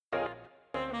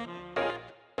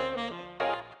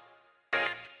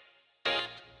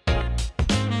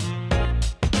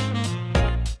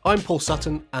I'm Paul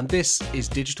Sutton, and this is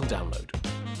Digital Download,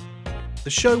 the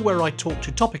show where I talk to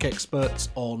topic experts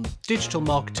on digital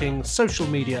marketing, social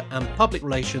media, and public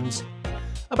relations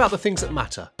about the things that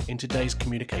matter in today's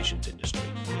communications industry.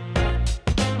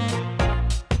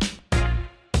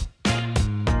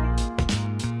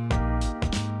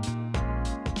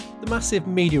 The massive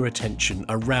media attention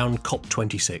around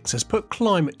COP26 has put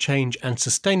climate change and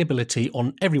sustainability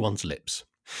on everyone's lips,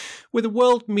 with the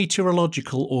World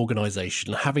Meteorological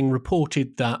Organization having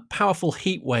reported that powerful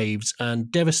heat waves and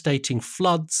devastating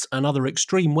floods and other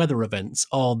extreme weather events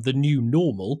are the new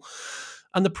normal,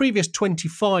 and the previous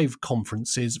 25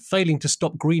 conferences failing to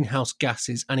stop greenhouse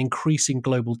gases and increasing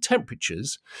global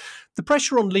temperatures, the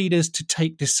pressure on leaders to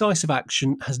take decisive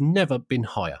action has never been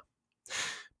higher.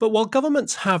 But while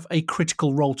governments have a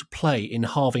critical role to play in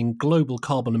halving global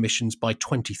carbon emissions by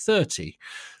 2030,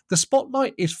 the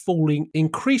spotlight is falling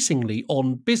increasingly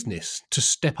on business to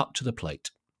step up to the plate.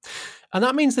 And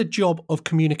that means the job of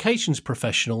communications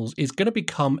professionals is going to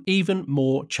become even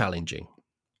more challenging.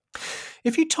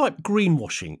 If you type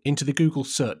greenwashing into the Google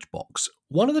search box,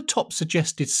 one of the top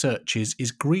suggested searches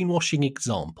is greenwashing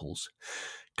examples.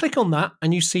 Click on that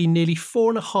and you see nearly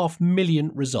 4.5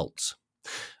 million results.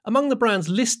 Among the brands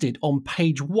listed on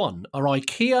page 1 are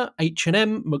IKEA,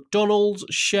 H&M, McDonald's,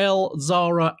 Shell,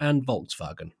 Zara and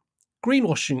Volkswagen.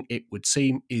 Greenwashing, it would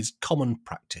seem, is common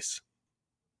practice.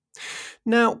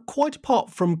 Now, quite apart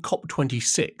from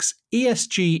COP26,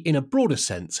 ESG in a broader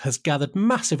sense has gathered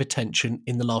massive attention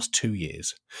in the last 2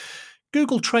 years.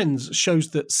 Google Trends shows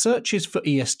that searches for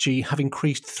ESG have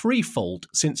increased threefold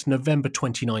since November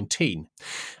 2019,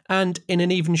 and in an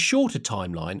even shorter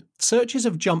timeline, searches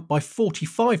have jumped by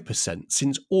 45%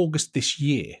 since August this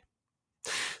year.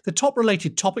 The top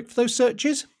related topic for those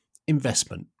searches?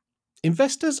 Investment.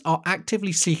 Investors are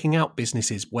actively seeking out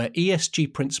businesses where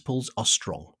ESG principles are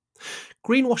strong.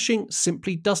 Greenwashing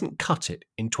simply doesn't cut it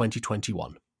in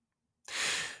 2021.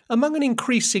 Among an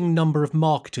increasing number of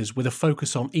marketers with a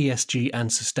focus on ESG and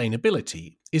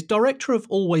sustainability is Director of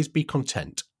Always Be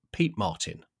Content, Pete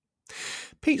Martin.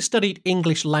 Pete studied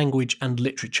English language and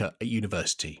literature at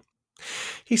university.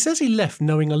 He says he left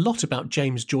knowing a lot about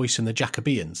James Joyce and the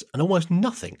Jacobeans and almost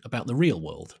nothing about the real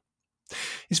world.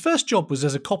 His first job was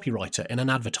as a copywriter in an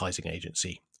advertising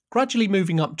agency, gradually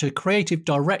moving up to creative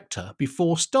director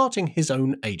before starting his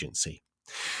own agency.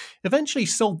 Eventually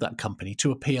sold that company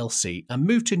to a PLC and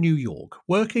moved to New York,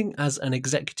 working as an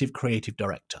executive creative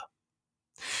director.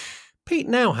 Pete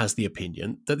now has the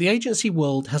opinion that the agency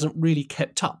world hasn't really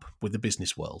kept up with the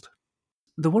business world.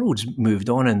 The world's moved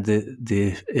on, and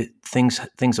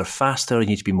things are faster. You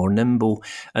need to be more nimble.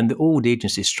 And the old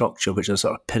agency structure, which is a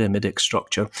sort of pyramidic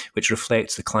structure, which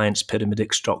reflects the client's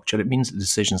pyramidic structure, it means that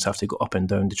decisions have to go up and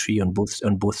down the tree on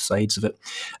both sides of it,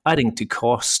 adding to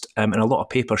cost and a lot of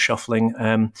paper shuffling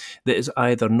that is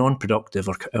either non-productive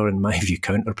or, in my view,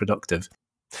 counterproductive.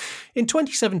 In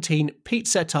 2017, Pete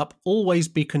set up Always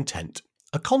Be Content,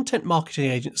 a content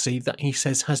marketing agency that he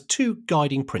says has two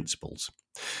guiding principles: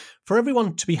 for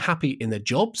everyone to be happy in their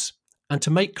jobs, and to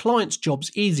make clients'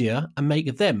 jobs easier and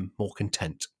make them more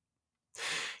content.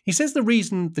 He says the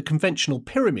reason the conventional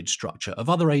pyramid structure of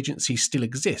other agencies still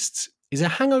exists is a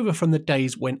hangover from the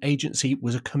days when agency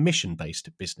was a commission-based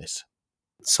business.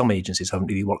 Some agencies haven't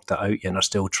really worked that out yet and are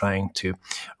still trying to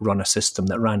run a system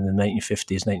that ran in the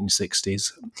 1950s,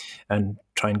 1960s and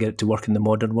try and get it to work in the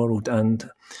modern world. And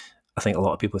I think a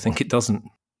lot of people think it doesn't.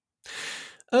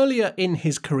 Earlier in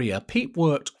his career, Pete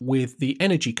worked with the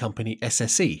energy company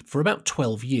SSE for about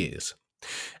 12 years.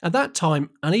 At that time,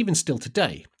 and even still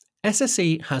today,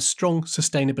 SSE has strong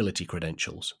sustainability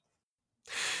credentials.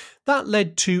 That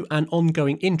led to an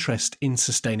ongoing interest in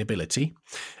sustainability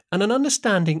and an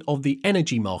understanding of the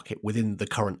energy market within the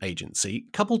current agency,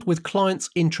 coupled with clients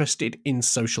interested in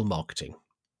social marketing.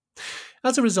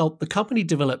 As a result, the company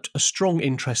developed a strong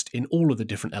interest in all of the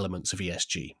different elements of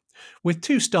ESG, with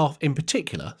two staff in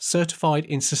particular certified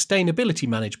in sustainability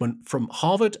management from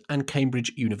Harvard and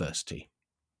Cambridge University.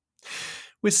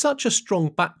 With such a strong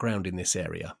background in this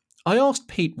area, I asked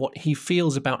Pete what he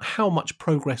feels about how much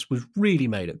progress was really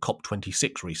made at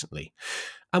COP26 recently,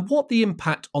 and what the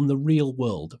impact on the real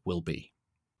world will be.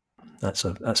 That's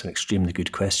an extremely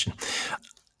good question.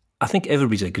 I think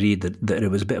everybody's agreed that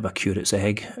it was a bit of a curate's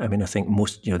egg. I mean, I think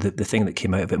most, the thing that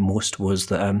came out of it most was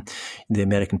that the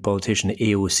American politician, the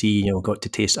AOC, got to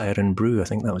taste Iron Brew. I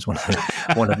think that was one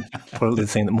of probably the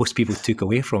thing that most people took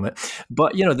away from it.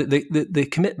 But the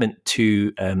commitment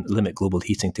to limit global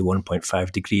heating to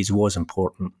 1.5 degrees was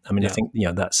important. I mean, yeah. I think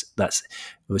that's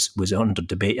was under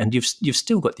debate, and you've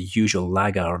still got the usual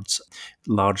laggards,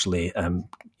 largely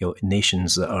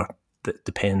nations that are that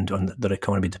depend on their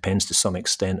economy depends to some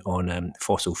extent on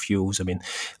fossil fuels. I mean,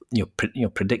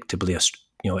 predictably,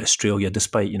 Australia,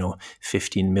 despite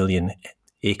 15 million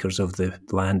acres of the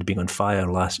land being on fire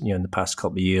in the past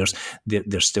couple of years,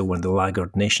 they're still one of the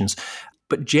laggard nations.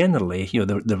 But generally,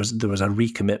 there was a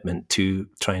recommitment to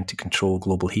trying to control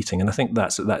global heating, and I think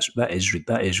that is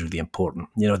really important.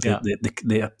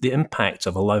 The impacts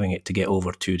of allowing it to get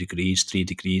over 2 degrees, 3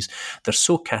 degrees, they're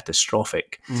so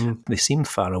catastrophic. They seem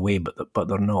far away, but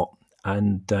they're not.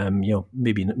 And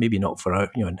maybe not for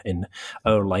our in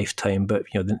our lifetime, but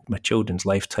my children's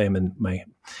lifetime and my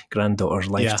granddaughter's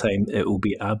lifetime, it will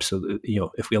be absolutely,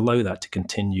 if we allow that to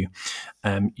continue,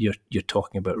 you're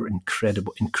talking about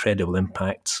incredible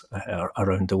impacts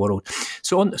around the world.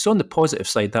 So on the positive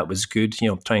side, that was good.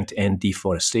 Trying to end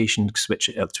deforestation,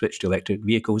 switch to electric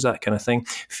vehicles, that kind of thing,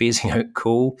 phasing out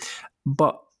coal,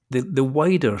 but the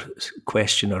wider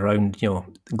question around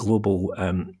global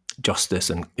justice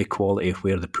and equality,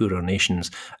 where the poorer nations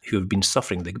who have been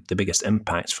suffering the biggest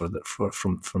impacts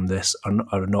from this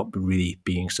are not really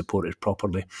being supported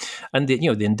properly, and the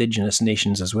indigenous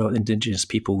nations as well, indigenous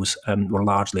peoples were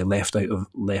largely left out of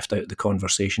the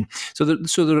conversation. So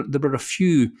there were a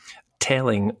few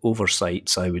telling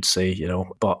oversights, I would say,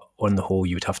 but on the whole,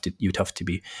 you'd have to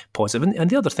be positive. And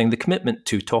the other thing, the commitment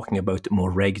to talking about it more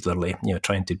regularly,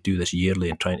 trying to do this yearly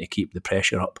and trying to keep the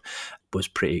pressure up, was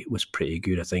pretty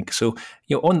good, I think. So,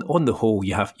 on the whole,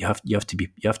 you have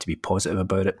to be positive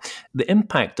about it. The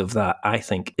impact of that, I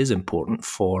think, is important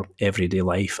for everyday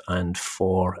life and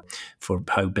for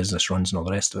how business runs and all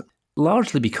the rest of it.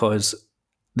 Largely because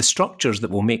the structures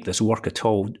that will make this work at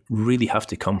all really have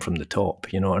to come from the top,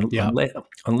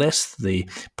 unless the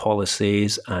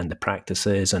policies and the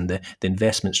practices and the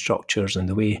investment structures and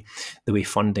the way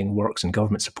funding works and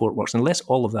government support works, unless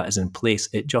all of that is in place,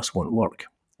 it just won't work.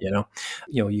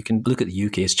 You can look at the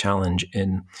UK's challenge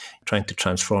in trying to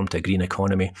transform to a green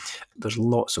economy. There's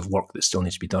lots of work that still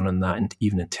needs to be done on that, and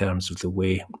even in terms of the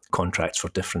way contracts for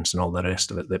difference and all the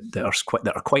rest of it, they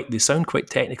sound quite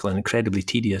technical and incredibly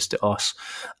tedious to us.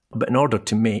 But in order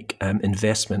to make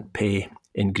investment pay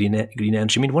in green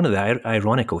energy, I mean, one of the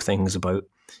ironical things about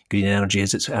green energy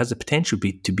is it has the potential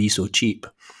to be so cheap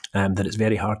that it's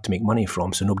very hard to make money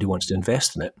from, so nobody wants to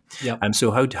invest in it. Yep.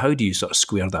 So how do you sort of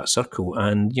square that circle?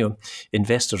 And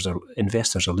investors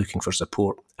are looking for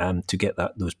support to get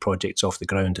those projects off the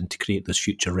ground and to create those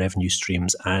future revenue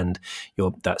streams and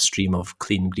that stream of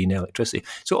clean green electricity.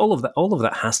 So all of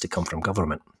that has to come from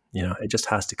government. It just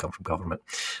has to come from government.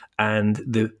 And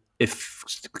if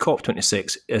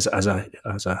COP26 is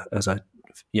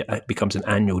it becomes an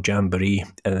annual jamboree,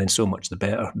 and then so much the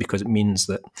better, because it means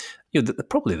that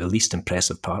probably the least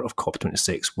impressive part of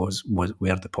COP26 was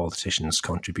were the politicians'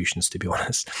 contributions. To be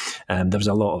honest, there was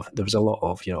a lot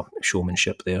of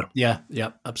showmanship there. Yeah,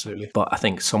 absolutely. But I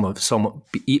think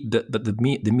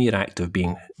the mere act of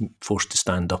being forced to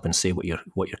stand up and say what you're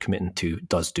committing to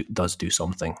does do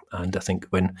something. And I think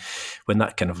when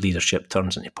that kind of leadership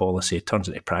turns into policy, turns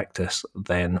into practice,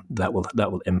 then that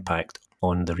will impact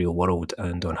on the real world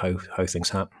and on how things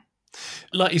happen.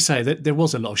 Like you say, there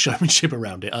was a lot of showmanship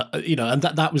around it, and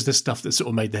that was the stuff that sort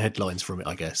of made the headlines from it,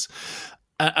 I guess.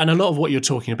 And a lot of what you're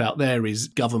talking about there is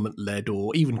government-led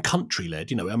or even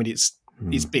country-led. I mean, it's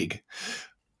big.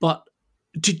 But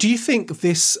do you think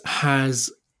this has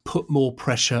put more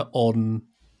pressure on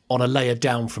a layer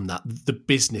down from that, the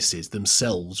businesses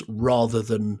themselves, rather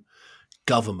than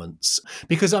governments?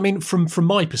 Because, I mean, from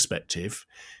my perspective,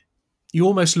 you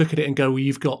almost look at it and go, well,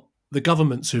 you've got the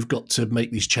governments who've got to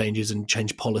make these changes and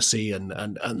change policy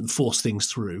and force things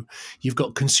through. You've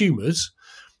got consumers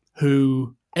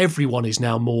who everyone is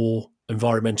now more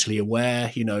environmentally aware,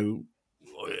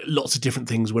 lots of different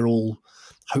things we're all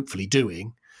hopefully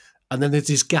doing. And then there's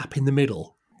this gap in the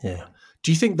middle. Yeah.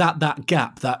 Do you think that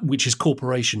gap, which is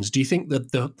corporations, do you think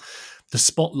that the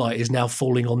spotlight is now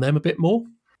falling on them a bit more?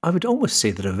 I would almost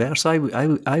say the reverse. I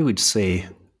would say,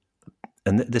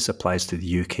 and this applies to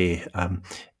the UK,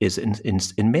 is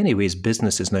in many ways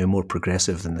business is now more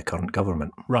progressive than the current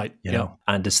government, right?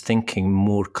 And is thinking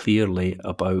more clearly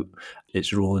about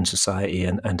its role in society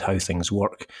and how things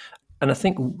work. And I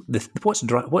think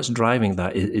what's driving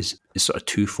that is sort of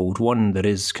twofold. One, there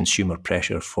is consumer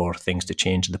pressure for things to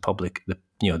change. The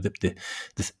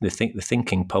the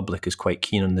thinking public is quite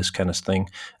keen on this kind of thing.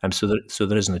 So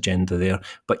there is an agenda there.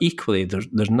 But equally,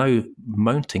 there's now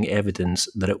mounting evidence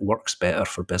that it works better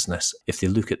for business if they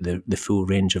look at the full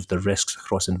range of the risks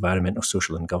across environmental,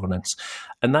 social, and governance.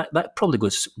 And that probably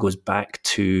goes back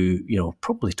to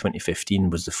probably 2015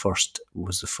 was the first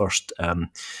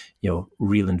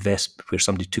real investment where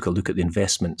somebody took a look at the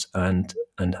investments and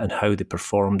how they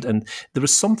performed. And there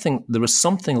was something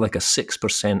like a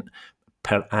 6%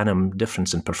 per annum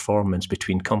difference in performance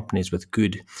between companies with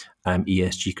good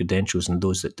ESG credentials and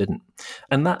those that didn't.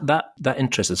 And that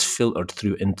interest is filtered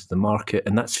through into the market,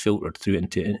 and that's filtered through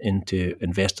into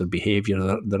investor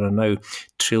behaviour. There are now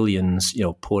trillions,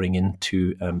 pouring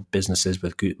into businesses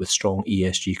with strong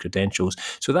ESG credentials.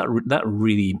 So that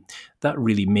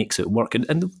really makes it work.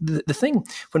 And the thing,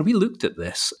 when we looked at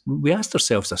this, we asked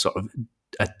ourselves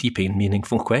a deep and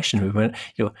meaningful question. We went,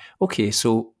 okay,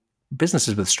 so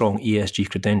businesses with strong ESG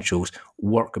credentials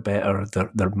work better,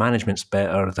 their management's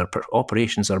better, their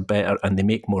operations are better, and they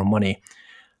make more money.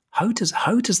 How does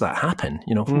that happen?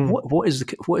 What is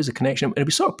the connection? And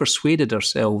we sort of persuaded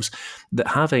ourselves that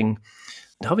having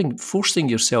forcing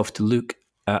yourself to look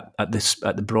at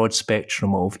the broad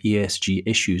spectrum of ESG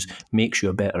issues makes you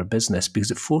a better business,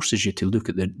 because it forces you to look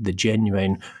at the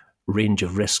genuine range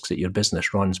of risks that your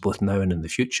business runs both now and in the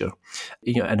future,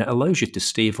 and it allows you to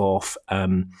stave off,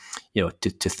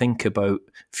 to think about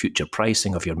future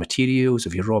pricing of your materials,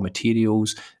 of your raw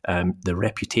materials, the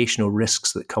reputational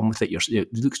risks that come with it.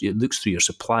 It looks through your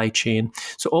supply chain.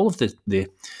 So all of the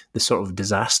sort of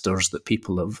disasters that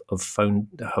people have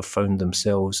found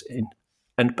themselves in,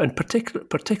 and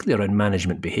particularly around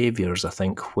management behaviours, I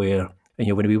think, where. And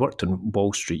when we worked on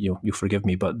Wall Street, you forgive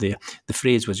me, but the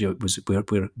phrase was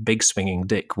where big swinging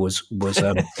dick was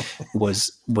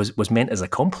meant as a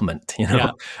compliment,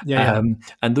 Yeah.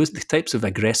 And those the types of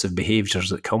aggressive behaviours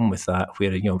that come with that,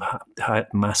 where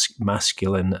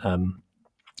masculine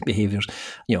behaviours,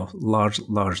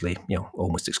 largely,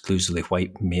 almost exclusively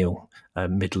white male,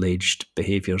 middle-aged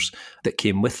behaviours that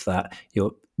came with that,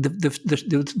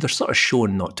 they're sort of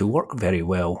shown not to work very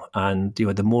well. And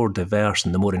the more diverse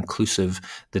and the more inclusive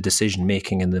the decision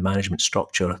making and the management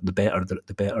structure, the better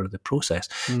the process.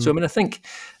 So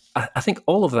I think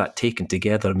all of that taken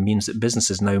together means that business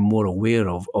is now more aware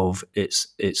of its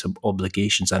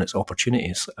obligations and its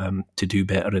opportunities to do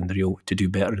better in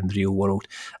the real world.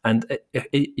 And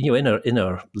in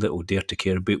our little Dare to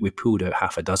Care book, we pulled out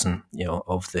half a dozen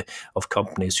of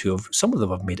companies who some of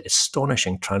them have made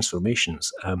astonishing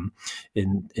transformations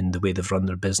in the way they've run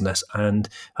their business and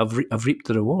have reaped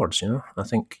the rewards. I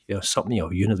think something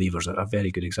Unilever's a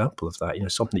very good example of that.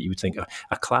 Something that you would think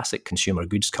a classic consumer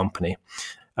goods company.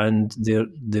 And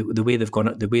the way they've gone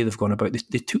about this,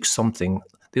 they took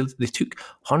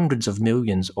hundreds of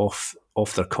millions off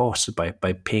their costs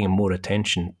by paying more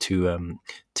attention to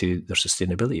their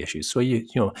sustainability issues. So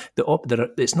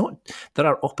there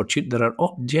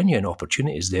are genuine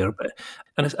opportunities there,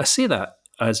 and I say that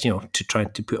as to try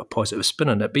to put a positive spin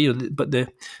on it. But the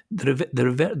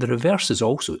reverse is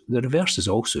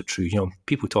also true.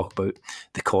 People talk about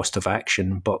the cost of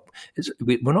action, but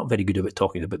we're not very good about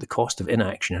talking about the cost of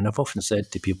inaction. And I've often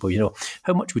said to people,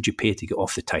 how much would you pay to get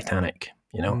off the Titanic?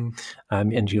 And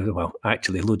well,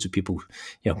 actually, loads of people,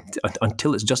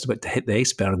 until it's just about to hit the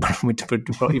iceberg,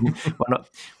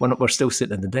 we're still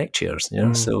sitting in the deck chairs.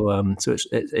 So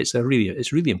it's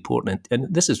really important,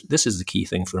 and this is the key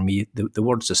thing for me. The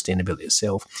word sustainability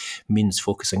itself means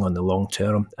focusing on the long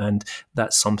term, and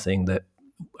that's something that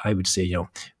I would say,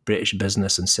 British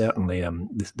business and certainly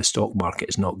the stock market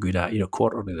is not good at.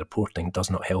 Quarterly reporting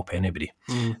does not help anybody.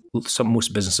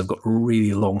 Most businesses have got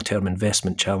really long-term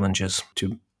investment challenges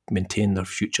to maintain their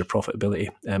future profitability,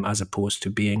 as opposed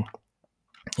to being,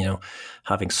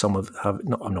 having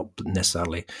I'm not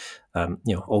necessarily,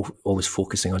 always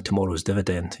focusing on tomorrow's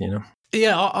dividend.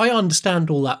 Yeah, I understand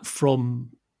all that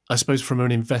from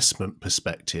an investment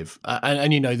perspective.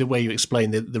 And the way you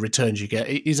explain the returns you get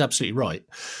is absolutely right.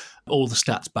 All the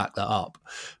stats back that up.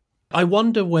 I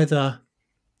wonder whether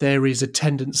there is a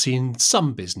tendency in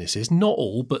some businesses, not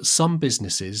all, but some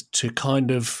businesses, to kind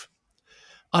of,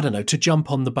 to jump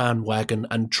on the bandwagon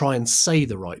and try and say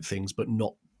the right things, but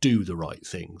not do the right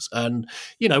things. And,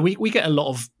 we get a lot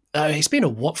of, it's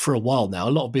been for a while now,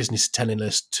 a lot of business telling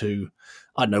us to,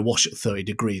 wash at 30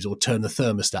 degrees or turn the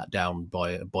thermostat down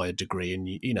by a degree. And,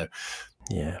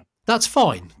 yeah, that's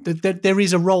fine. There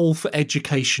is a role for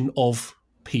education of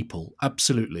people,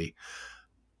 absolutely.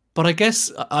 But I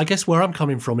guess where I'm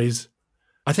coming from is,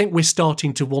 I think we're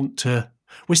starting to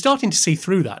see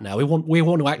through that now. We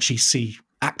want to actually see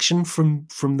action from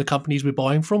the companies we're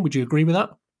buying from. Would you agree with that?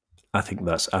 I think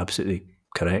that's absolutely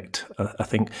correct. I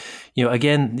think,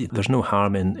 again, there's no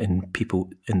harm in people,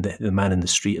 in the man in the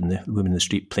street and the woman in the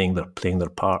street playing their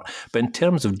part. But in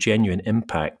terms of genuine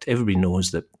impact, everybody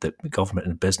knows that government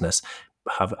and business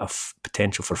have a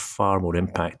potential for far more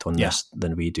impact on this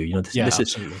than we do.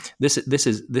 This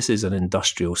is an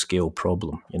industrial scale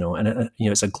problem. And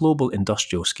it's a global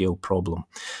industrial scale problem.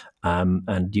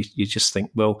 And you just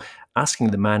think, well,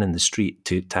 asking the man in the street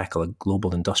to tackle a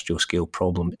global industrial scale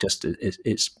problem just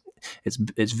it's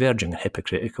verging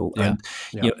hypocritical.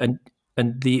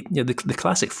 And the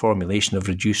classic formulation of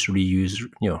reduce, reuse,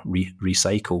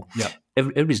 recycle. Yeah.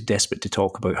 Everybody's desperate to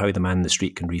talk about how the man in the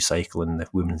street can recycle and the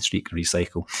woman in the street can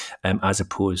recycle, as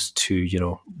opposed to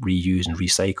reuse and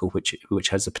recycle, which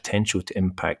has the potential to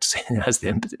impact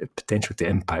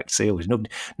sales.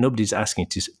 Nobody's asking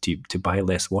to buy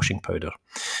less washing powder.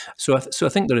 So I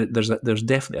think there's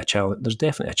definitely a challenge. There's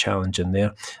definitely a challenge in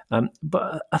there.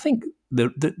 But I think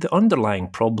the underlying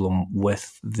problem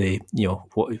with the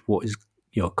what is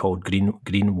called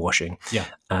greenwashing,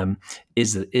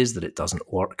 is that it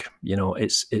doesn't work.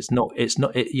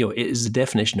 It is the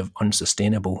definition of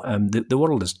unsustainable. The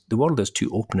world is too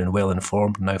open and well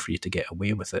informed now for you to get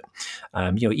away with it.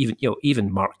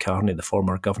 Even Mark Carney, the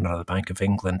former governor of the Bank of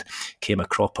England, came a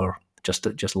cropper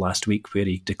just last week, where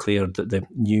he declared that the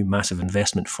new massive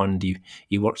investment fund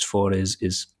he works for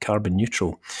is carbon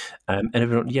neutral, and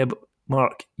everyone, but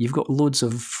Mark, you've got loads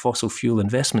of fossil fuel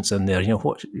investments in there.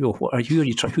 Who are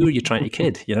you trying to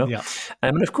kid?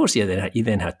 And of course, he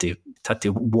then had to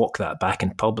walk that back in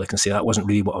public and say that wasn't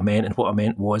really what I meant, and what I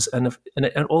meant was, and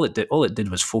all it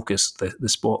did was focus the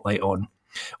spotlight on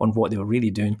what they were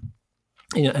really doing.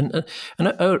 And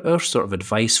our sort of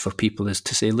advice for people is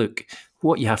to say, look,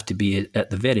 what you have to be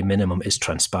at the very minimum is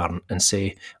transparent and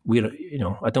say,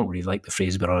 I don't really like the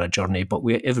phrase we're on a journey, but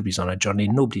everybody's on a journey.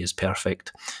 Nobody is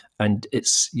perfect. And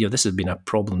it's, this has been a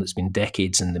problem that's been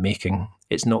decades in the making.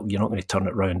 You're not going to turn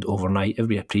it around overnight.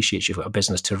 Everybody appreciates you've got a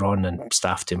business to run and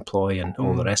staff to employ and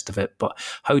all the rest of it. But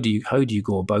how do you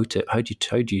go about it? How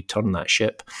do you turn that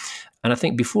ship? And I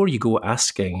think before you go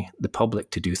asking the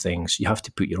public to do things, you have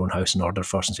to put your own house in order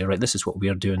first and say, right, this is what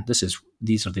we're doing.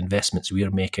 These are the investments we are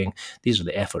making. These are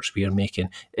the efforts we are making.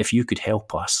 If you could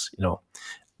help us,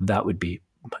 that would be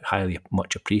highly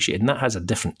much appreciated. And that has a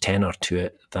different tenor to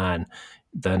it than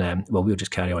we'll just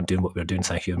carry on doing what we're doing.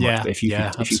 Thank you very much. If you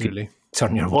could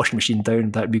turn your washing machine down,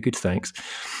 that'd be good. Thanks.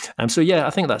 I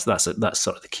think that's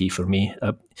sort of the key for me.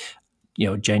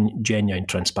 Genuine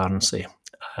transparency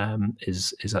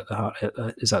is at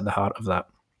the heart of that.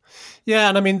 Yeah,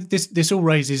 and I mean, this all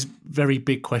raises very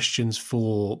big questions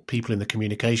for people in the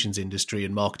communications industry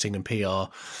and marketing and PR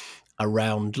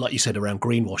around, like you said, around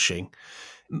greenwashing.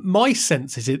 My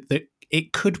sense is that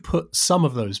it could put some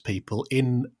of those people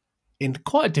in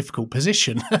quite a difficult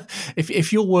position.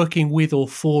 if you're working with or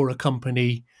for a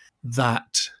company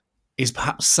that is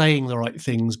perhaps saying the right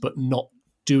things but not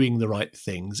doing the right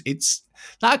things,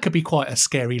 that could be quite a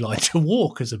scary line to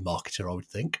walk as a marketer, I would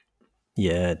think.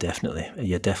 Yeah, definitely.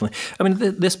 I mean,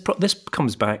 this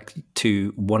comes back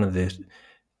to one of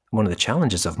the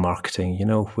challenges of marketing,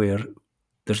 where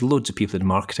there's loads of people in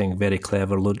marketing, very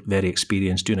clever, very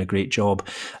experienced, doing a great job,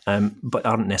 but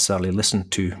aren't necessarily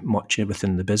listened to much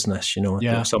within the business.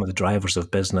 Some of the drivers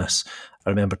of business.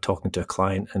 I remember talking to a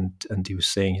client, and he was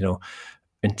saying,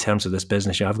 in terms of this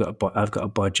business, I've got a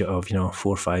budget of 4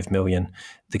 or 5 million.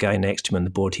 The guy next to him on the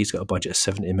board, he's got a budget of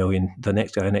 70 million. The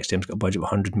next guy next to him's got a budget of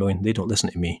 100 million. They don't listen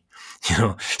to me,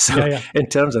 So in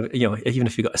terms of even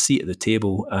if you've got a seat at the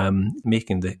table,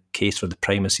 making the case for the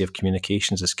primacy of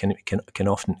communications can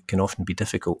often be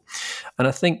difficult. And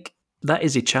I think that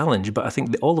is a challenge, but I think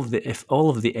if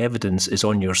all of the evidence is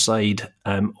on your side,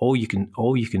 all you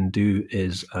can do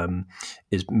is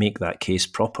make that case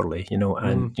properly,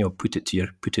 and put it to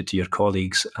your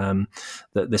colleagues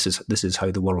that this is how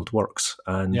the world works,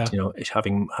 and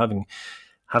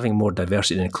having more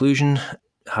diversity and inclusion,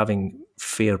 having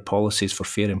fair policies for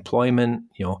fair employment,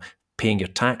 paying your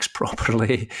tax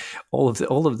properly, all of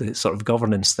the sort of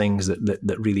governance things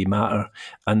that really matter.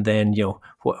 And then,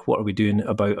 what are we doing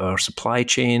about our supply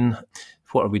chain?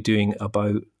 What are we doing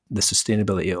about the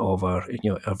sustainability of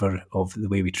of the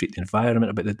way we treat the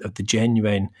environment, about the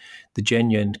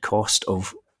genuine cost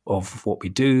of what we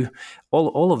do?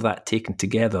 All of that taken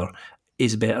together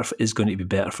is going to be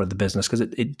better for the business, because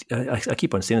I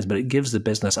keep on saying this, but it gives the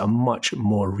business a much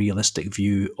more realistic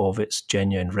view of its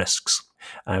genuine risks.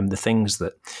 The things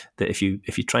that if you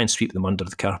try and sweep them under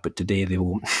the carpet today, they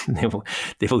will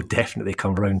definitely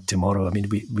come round tomorrow. I mean,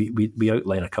 we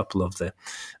outline a couple of the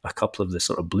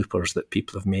sort of bloopers that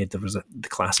people have made. There was the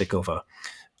classic of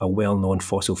a a well-known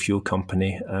fossil fuel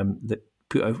company that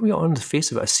put out, on the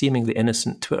face of it, a seemingly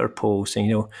innocent Twitter poll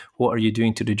saying, what are you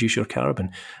doing to reduce your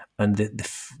carbon? And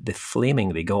the flaming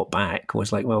they got back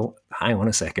was like, well, hang on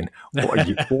a second, what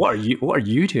are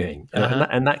you doing? Uh-huh.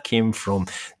 And that came from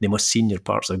the most senior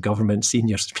parts of government,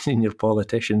 senior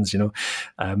politicians,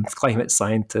 climate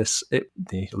scientists.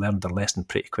 They learned their lesson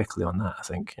pretty quickly on that, I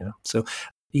think. So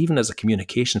even as a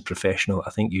communications professional, I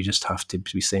think you just have to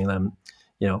be saying,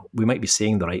 we might be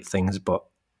saying the right things, but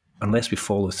unless we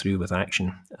follow through with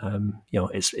action,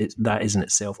 that is in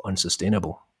itself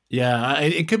unsustainable. Yeah,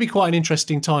 it could be quite an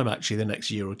interesting time, actually, the next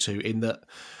year or two, in that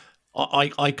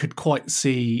I could quite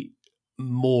see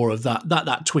more of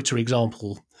that Twitter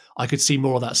example. I could see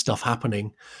more of that stuff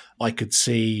happening. I could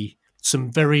see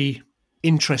some very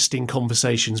interesting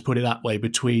conversations, put it that way,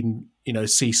 between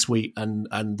C-suite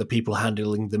and the people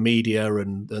handling the media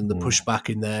and the pushback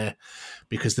in there,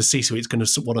 because the C-suite's going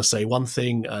to want to say one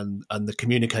thing and the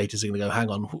communicators are going to go, hang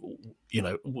on,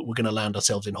 we're going to land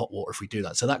ourselves in hot water if we do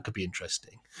that. So that could be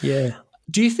interesting. Yeah.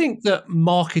 Do you think that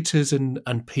marketers and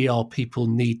PR people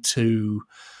need to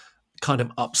kind of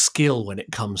upskill when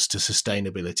it comes to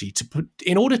sustainability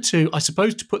in order to, I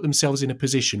suppose, to put themselves in a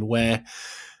position where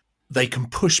they can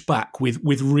push back with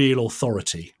real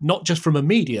authority, not just from a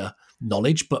media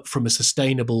knowledge, but from a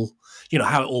sustainable,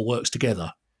 how it all works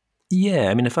together? Yeah,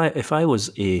 I mean, if I was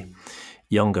a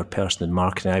younger person in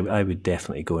marketing, I would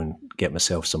definitely go and get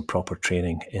myself some proper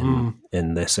training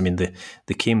in this. I mean,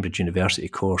 the Cambridge University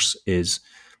course is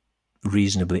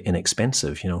reasonably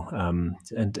inexpensive,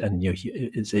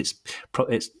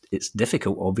 it's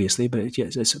difficult, obviously, but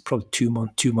it's probably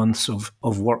 2 months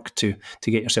of work to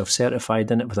get yourself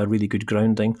certified in it with a really good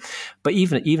grounding. But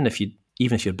even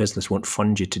if your business won't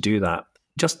fund you to do that,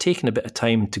 just taking a bit of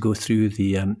time to go through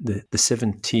the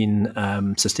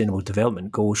 17 Sustainable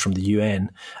Development Goals from the UN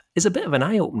is a bit of an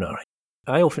eye opener.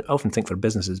 I often think for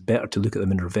businesses, it's better to look at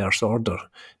them in reverse order,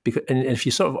 because and if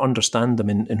you sort of understand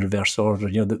them in reverse order,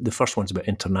 the first one's about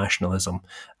internationalism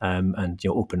and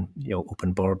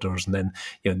open borders, and then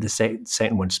the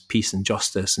second one's peace and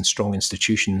justice and strong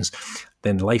institutions,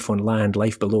 then life on land,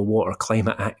 life below water,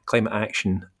 climate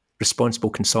action, responsible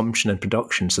consumption and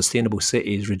production, sustainable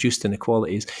cities, reduced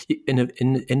inequalities, in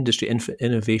industry,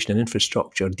 innovation and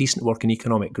infrastructure, decent work and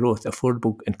economic growth,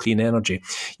 affordable and clean energy.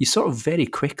 You sort of very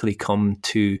quickly come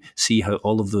to see how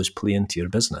all of those play into your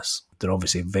business. They're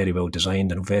obviously very well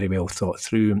designed and very well thought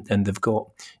through, and they've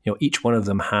got, each one of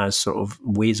them has sort of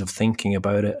ways of thinking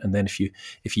about it. And then if you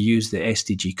use the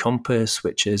SDG compass,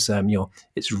 which is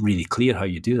it's really clear how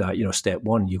you do that. Step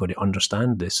 1, you've got to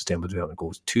understand the Sustainable Development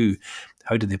Goals. 2,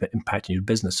 how do they impact on your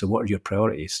business? So what are your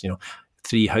priorities?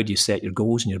 3, how do you set your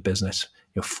goals in your business?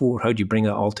 4, how do you bring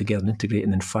that all together and integrate?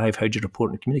 And then 5, how do you report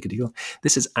and communicate?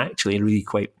 This is actually really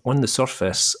quite, on the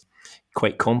surface,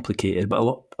 quite complicated, but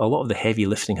a lot of the heavy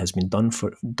lifting has been done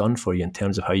for you in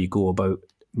terms of how you go about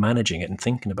managing it and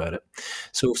thinking about it.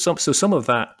 So some of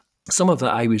that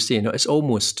I would say, it's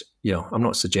almost, I'm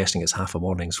not suggesting it's half a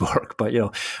morning's work, but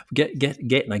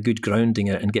getting a good grounding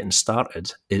in it and getting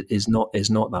started is not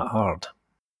that hard.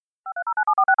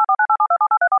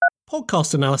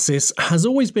 Podcast analysis has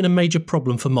always been a major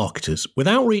problem for marketers, with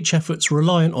outreach efforts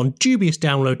reliant on dubious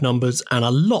download numbers and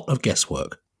a lot of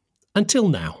guesswork. Until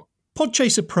now.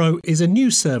 Podchaser Pro is a new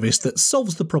service that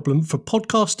solves the problem for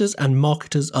podcasters and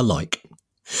marketers alike.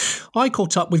 I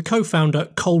caught up with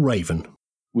co-founder Cole Raven.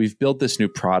 We've built this new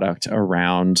product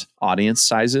around audience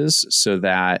sizes so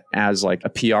that as like a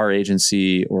PR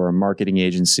agency or a marketing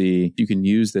agency, you can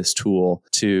use this tool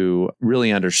to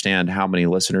really understand how many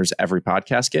listeners every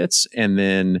podcast gets. And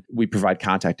then we provide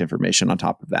contact information on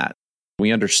top of that.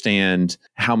 We understand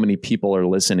how many people are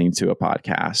listening to a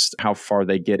podcast, how far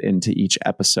they get into each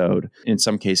episode, in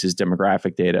some cases,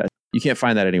 demographic data. You can't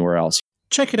find that anywhere else.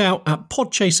 Check it out at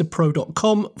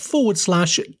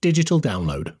podchaserpro.com/digital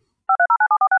download.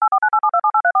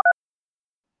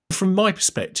 From my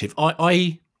perspective,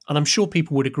 I and I'm sure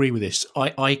people would agree with this,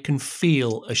 I can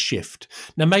feel a shift.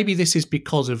 Now, maybe this is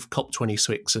because of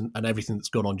COP26 and everything that's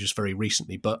gone on just very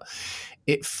recently, but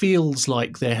it feels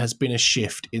like there has been a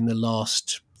shift in the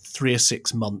last 3 or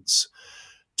 6 months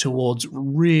towards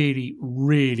really,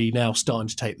 really now starting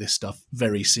to take this stuff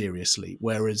very seriously.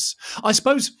 Whereas, I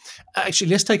suppose,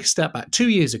 actually, let's take a step back. 2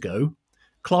 years ago,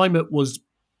 climate was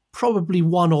probably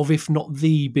one of, if not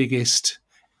the biggest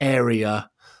area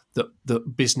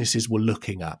that businesses were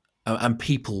looking at and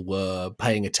people were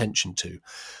paying attention to.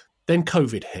 Then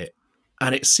COVID hit,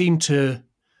 and it seemed to,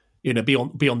 be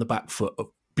on the back foot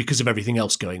because of everything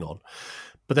else going on.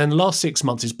 But then the last 6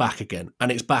 months is back again,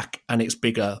 and it's back and it's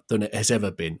bigger than it has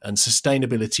ever been. And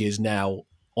sustainability is now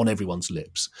on everyone's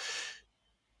lips.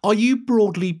 Are you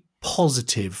broadly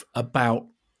positive about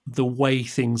the way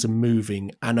things are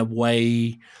moving and the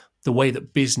way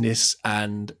that business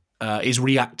and is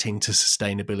reacting to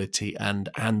sustainability and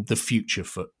the future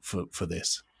for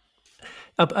this?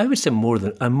 I would say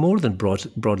I'm more than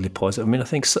broadly positive. I mean, I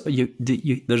think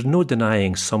there's no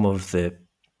denying some of the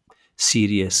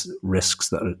serious risks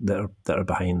that are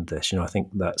behind this. I think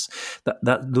that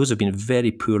those have been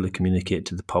very poorly communicated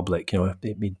to the public.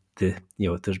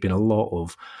 There's been a lot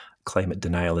of climate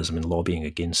denialism and lobbying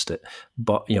against it,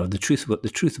 but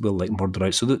the truth will like murder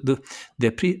out. So the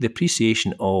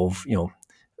appreciation of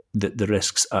the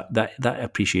risks, that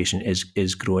appreciation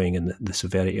is growing, and the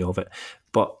severity of it,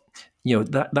 but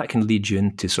that can lead you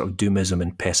into sort of doomism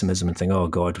and pessimism and think, oh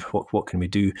God, what can we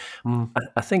do?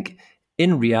 I think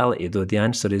in reality, though, the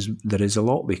answer is there is a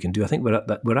lot we can do. I think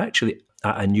we're actually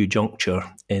at a new juncture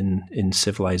in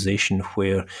civilization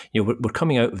where we're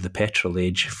coming out of the petrol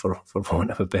age, for want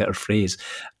of a better phrase,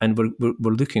 and we're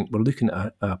looking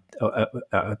at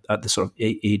the sort of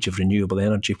age of renewable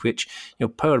energy, which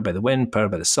powered by the wind,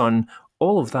 powered by the sun.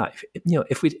 All of that,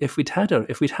 if we'd had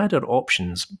our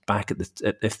options back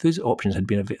if those options had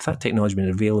been, if that technology had been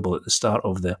available at the start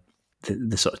of the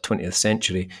sort of 20th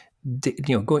century,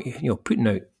 putting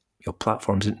out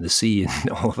platforms into the sea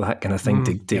and all of that kind of thing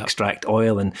to extract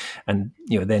oil and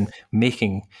then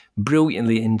making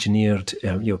brilliantly engineered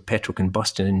petrol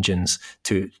combustion engines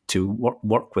to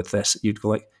work with this, you'd go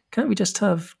like, can't we just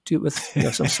do it with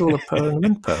some solar power and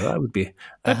wind power?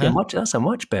 That's a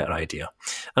much better idea.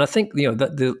 And I think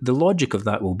that the logic of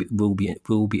that will be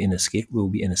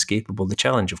inescapable. The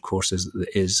challenge, of course,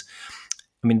 is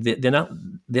I mean, the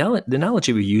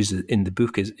analogy we use in the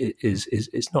book is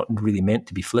it's not really meant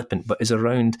to be flippant, but is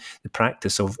around the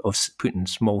practice of putting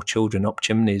small children up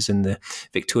chimneys in the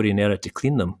Victorian era to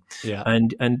clean them. Yeah.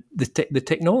 And the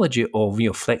technology of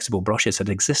flexible brushes had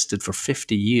existed for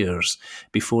 50 years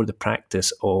before the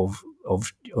practice of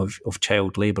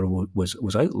child labour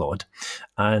was outlawed,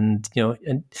 and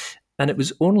it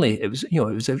was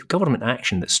a government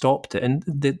action that stopped it, and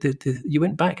you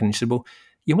went back and you said, well,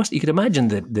 you could imagine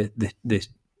the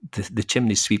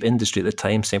chimney sweep industry at the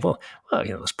time saying, well,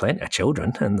 there's plenty of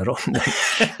children, and they're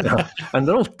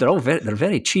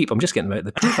very cheap. I'm just getting them out of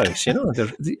the poorhouse,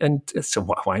 and so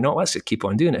why not? Let's just keep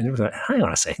on doing it. And it was like, hang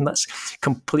on a second, it's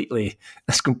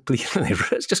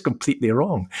just completely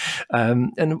wrong.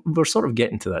 And we're sort of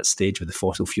getting to that stage with the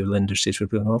fossil fuel industries where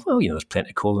people go, well, there's plenty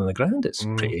of coal in the ground. It's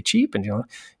pretty cheap, and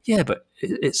yeah, but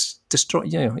it's destroy.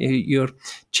 You're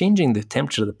changing the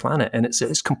temperature of the planet, and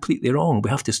it's completely wrong.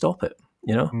 We have to stop it.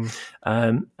 And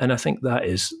I think that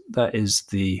is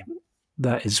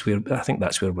where I think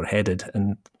that's where we're headed,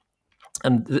 and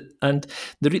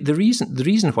the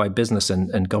reason why business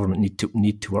and government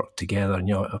need to work together.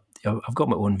 I've got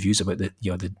my own views about the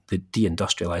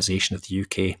deindustrialization of the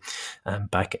UK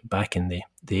back in the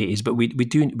 80s, but we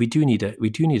do need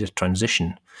a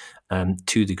transition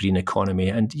to the green economy,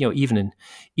 and even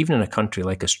in a country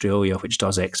like Australia, which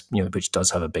does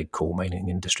have a big coal mining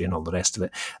industry and all the rest of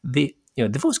it, they've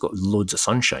always got loads of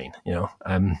sunshine. They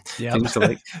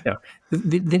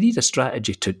need a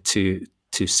strategy to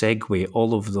segue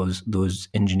all of those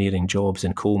engineering jobs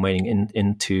in coal mining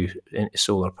into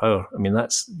solar power. I mean,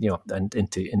 that's and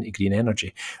into green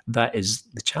energy. That is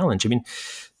the challenge. I mean,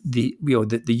 the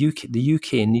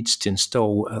UK needs to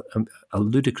install a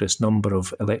ludicrous number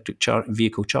of electric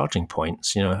vehicle charging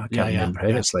points. I can't remember how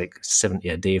it's like 70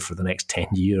 a day for the next 10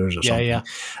 years or something.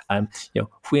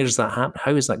 Where does that happen?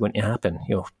 How is that going to happen?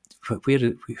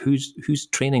 Who's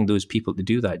training those people to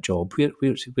do that job?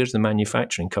 Where's the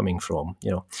manufacturing coming from?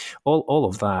 All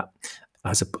of that,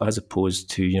 as opposed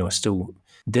to still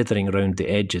dithering around the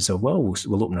edges of, well,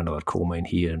 we'll open another coal mine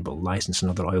here and we'll license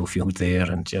another oil field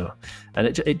there, and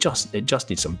it just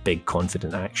needs some big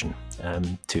confident action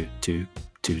to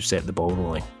set the ball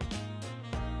rolling.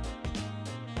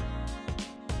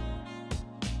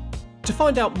 To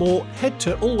find out more, head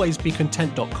to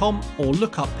alwaysbecontent.com or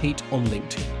look up Pete on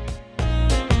LinkedIn.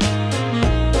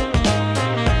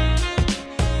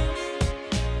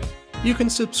 You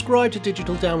can subscribe to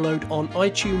Digital Download on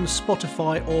iTunes,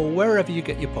 Spotify, or wherever you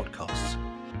get your podcasts.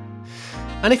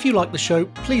 And if you like the show,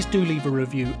 please do leave a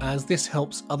review, as this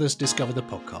helps others discover the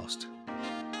podcast.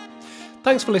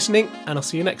 Thanks for listening, and I'll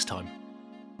see you next time.